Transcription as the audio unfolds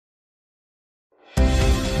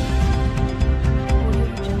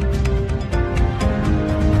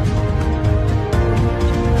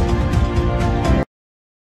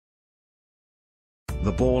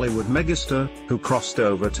the Bollywood megastar, who crossed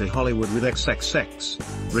over to Hollywood with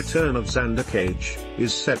XXx, return of Xander Cage,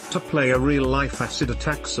 is set to play a real-life acid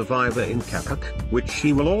attack survivor in Chhapaak, which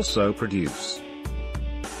she will also produce.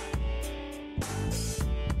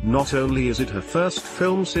 Not only is it her first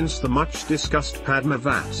film since the much-discussed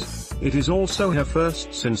Padmavat, it is also her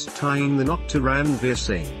first since tying the knot to Ranveer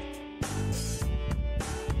Singh.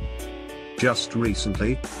 Just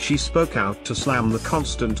recently, she spoke out to slam the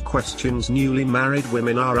constant questions newly married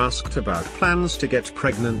women are asked about plans to get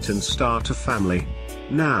pregnant and start a family.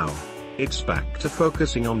 Now, it's back to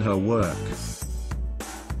focusing on her work.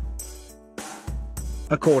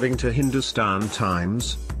 According to Hindustan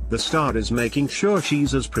Times, the star is making sure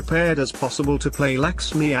she's as prepared as possible to play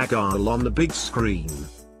Lakshmi Agarwal on the big screen.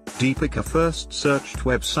 Deepika first searched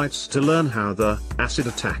websites to learn how the acid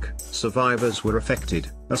attack survivors were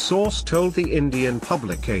affected, a source told the Indian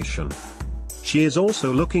publication. She is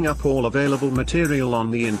also looking up all available material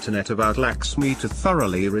on the internet about Lakshmi to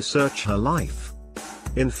thoroughly research her life.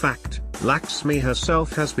 In fact, Lakshmi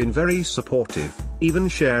herself has been very supportive, even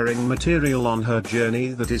sharing material on her journey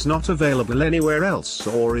that is not available anywhere else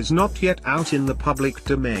or is not yet out in the public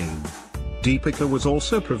domain. Deepika was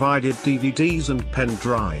also provided DVDs and pen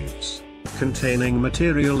drives, containing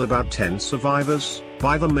material about 10 survivors,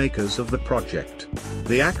 by the makers of the project.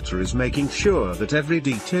 The actor is making sure that every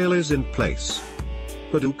detail is in place.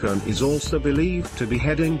 Padukone is also believed to be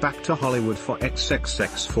heading back to Hollywood for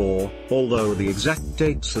XXx 4, although the exact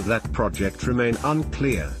dates of that project remain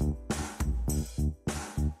unclear.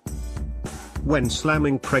 When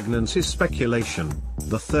slamming pregnancy speculation,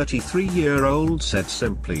 the 33-year-old said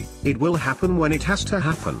simply, "It will happen when it has to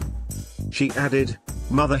happen." She added,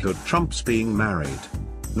 "Motherhood trumps being married.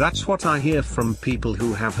 That's what I hear from people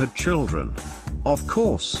who have had children. Of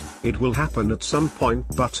course, it will happen at some point,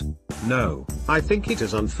 but no, I think it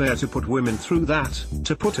is unfair to put women through that,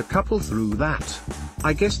 to put a couple through that.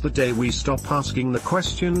 I guess the day we stop asking the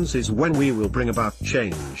questions is when we will bring about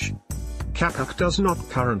change." Chhapaak does not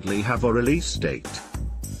currently have a release date.